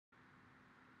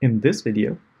In this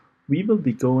video, we will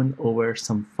be going over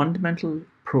some fundamental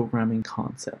programming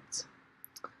concepts.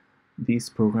 These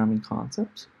programming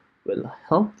concepts will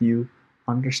help you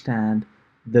understand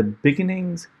the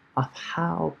beginnings of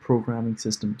how programming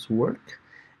systems work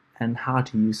and how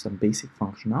to use some basic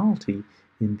functionality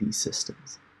in these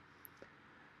systems.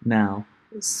 Now,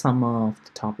 some of the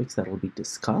topics that will be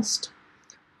discussed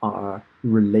are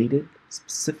related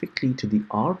specifically to the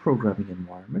R programming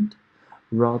environment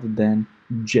rather than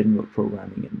general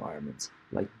programming environments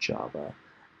like Java,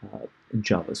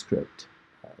 JavaScript,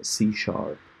 C#,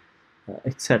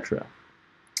 etc.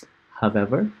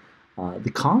 However,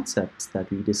 the concepts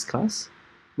that we discuss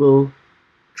will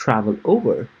travel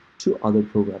over to other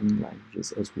programming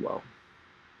languages as well.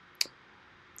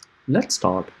 Let's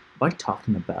start by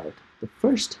talking about the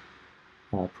first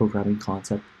programming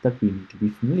concept that we need to be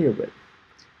familiar with,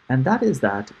 and that is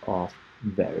that of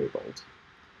variables.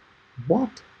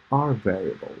 What are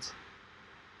variables?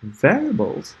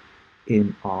 Variables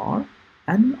in R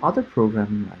and in other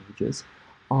programming languages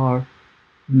are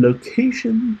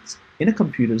locations in a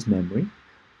computer's memory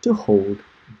to hold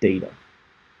data.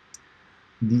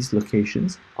 These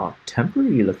locations are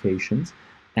temporary locations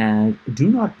and do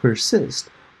not persist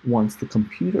once the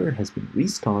computer has been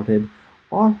restarted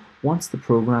or once the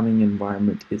programming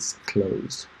environment is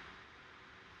closed.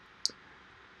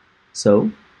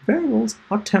 So, variables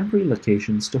are temporary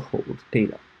locations to hold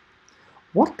data.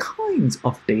 What kinds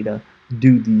of data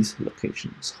do these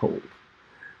locations hold?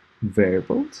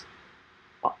 Variables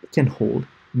can hold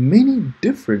many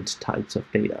different types of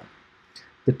data.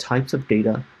 The types of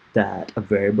data that a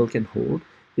variable can hold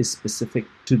is specific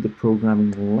to the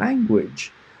programming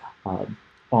language on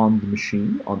the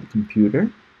machine, on the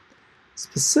computer.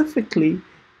 Specifically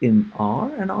in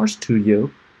R and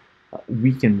RStudio,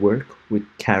 we can work with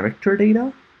character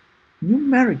data,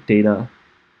 numeric data,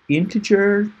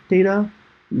 integer data,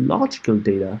 logical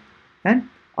data, and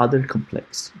other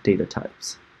complex data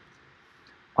types.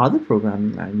 Other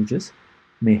programming languages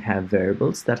may have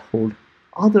variables that hold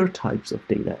other types of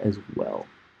data as well.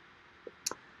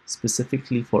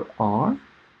 Specifically for R,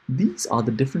 these are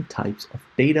the different types of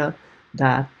data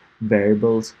that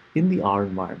variables in the R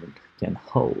environment can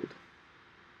hold.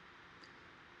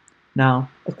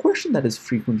 Now, a question that is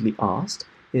frequently asked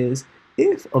is,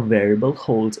 if a variable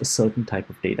holds a certain type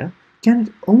of data, can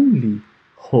it only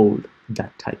hold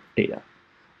that type of data?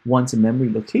 Once a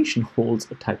memory location holds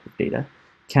a type of data,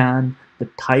 can the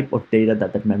type of data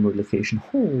that that memory location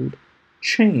holds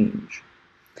change?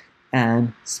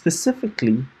 And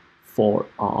specifically for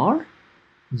R,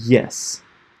 yes.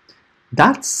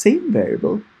 That same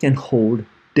variable can hold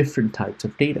different types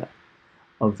of data.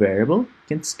 A variable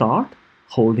can start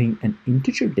holding an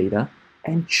integer data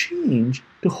and change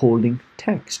to holding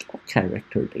text or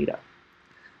character data.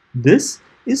 This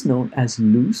is known as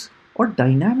loose or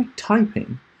dynamic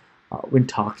typing when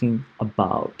talking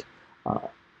about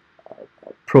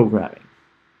programming.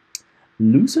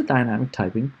 Loose or dynamic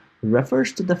typing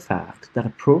refers to the fact that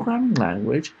a programming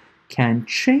language can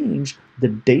change the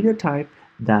data type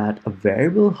that a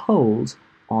variable holds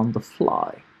on the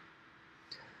fly.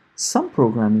 Some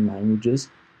programming languages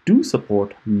do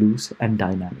support loose and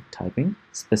dynamic typing,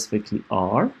 specifically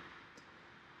R.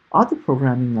 Other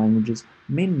programming languages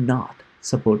may not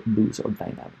support loose or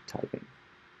dynamic typing.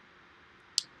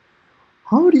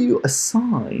 How do you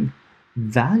assign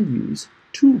values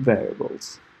to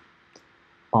variables?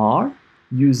 R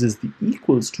uses the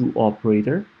equals to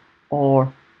operator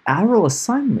or arrow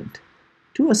assignment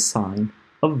to assign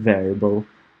a variable,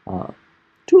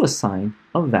 to assign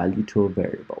a value to a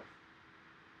variable.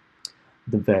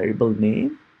 The variable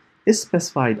name is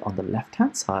specified on the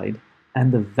left-hand side,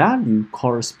 and the value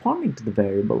corresponding to the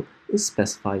variable is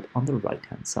specified on the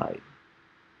right-hand side.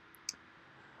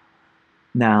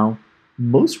 Now,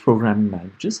 most programming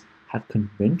languages have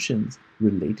conventions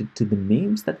related to the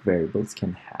names that variables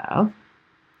can have.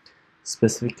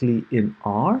 Specifically in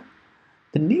R,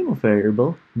 the name of a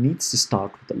variable needs to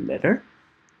start with a letter.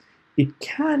 It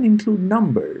can include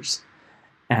numbers,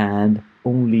 and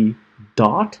only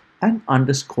dot and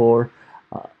underscore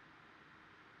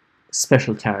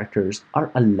special characters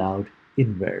are allowed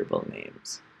in variable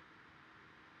names.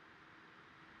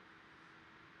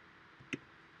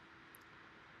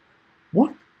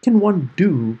 What can one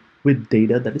do with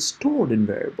data that is stored in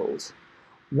variables?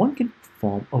 One can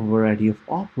perform a variety of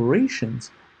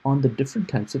operations on the different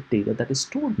types of data that is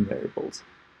stored in variables.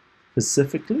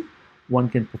 Specifically, one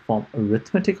can perform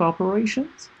arithmetic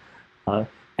operations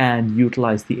and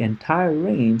utilize the entire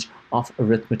range of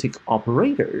arithmetic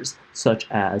operators such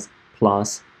as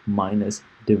plus, minus,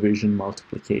 division,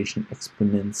 multiplication,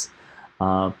 exponents,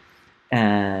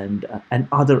 and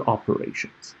other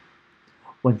operations.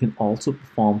 One can also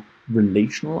perform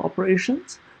relational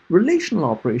operations. Relational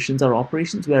operations are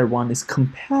operations where one is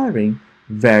comparing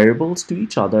variables to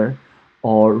each other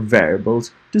or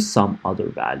variables to some other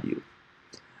value.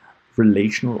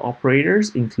 Relational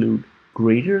operators include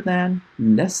greater than,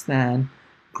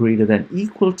 greater than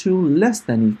equal to, less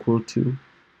than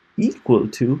equal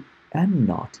to, and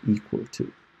not equal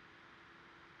to.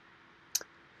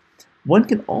 One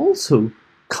can also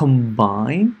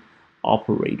combine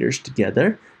operators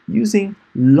together using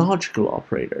logical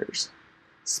operators,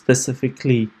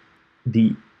 specifically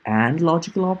the AND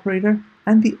logical operator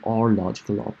and the OR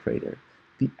logical operator.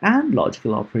 The AND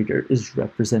logical operator is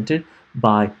represented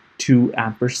by two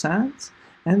ampersands,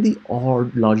 and the OR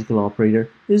logical operator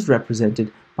is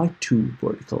represented by two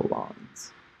vertical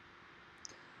lines.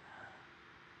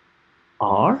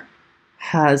 OR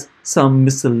has some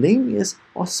miscellaneous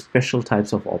or special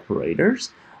types of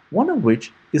operators, one of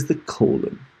which is the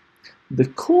colon. The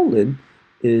colon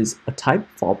is a type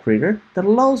of operator that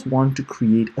allows one to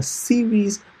create a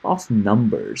series of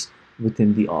numbers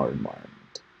within the OR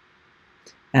environment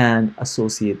and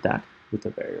associate that with a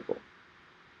variable.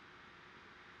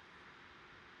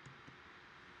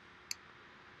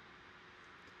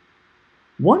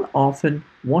 One often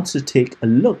wants to take a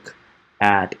look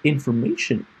at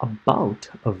information about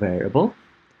a variable.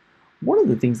 One of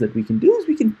the things that we can do is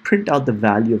we can print out the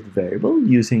value of the variable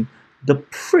using the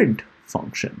print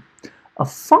function. A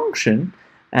function,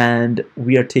 and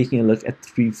we are taking a look at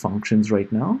three functions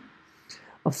right now.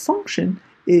 A function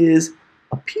is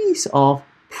a piece of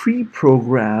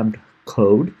pre-programmed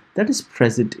code that is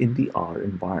present in the R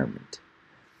environment.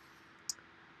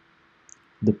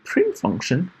 The print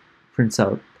function prints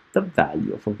out the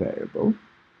value of a variable.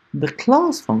 The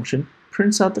class function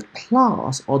prints out the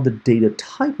class or the data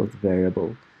type of the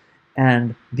variable,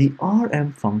 and the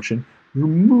rm function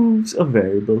removes a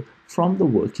variable from the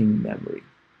working memory.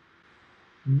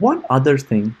 One other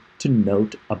thing to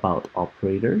note about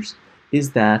operators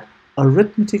is that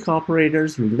arithmetic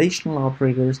operators, relational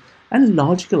operators, and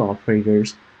logical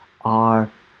operators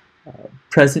are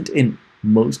present in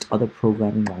most other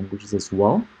programming languages as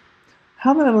well.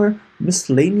 However,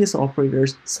 miscellaneous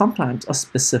operators sometimes are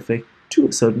specific to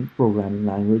a certain programming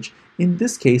language. In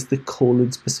this case, the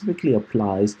colon specifically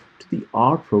applies to the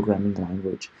R programming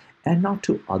language and not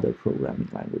to other programming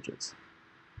languages.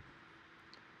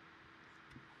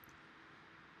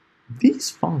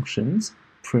 These functions,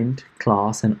 print,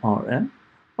 class, and rm,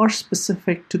 are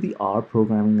specific to the R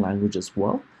programming language as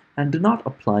well and do not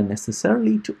apply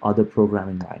necessarily to other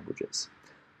programming languages.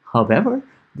 However,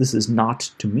 this is not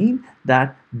to mean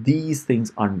that these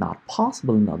things are not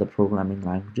possible in other programming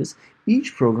languages.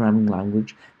 Each programming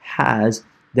language has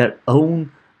their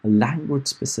own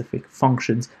language-specific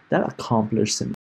functions that accomplish similar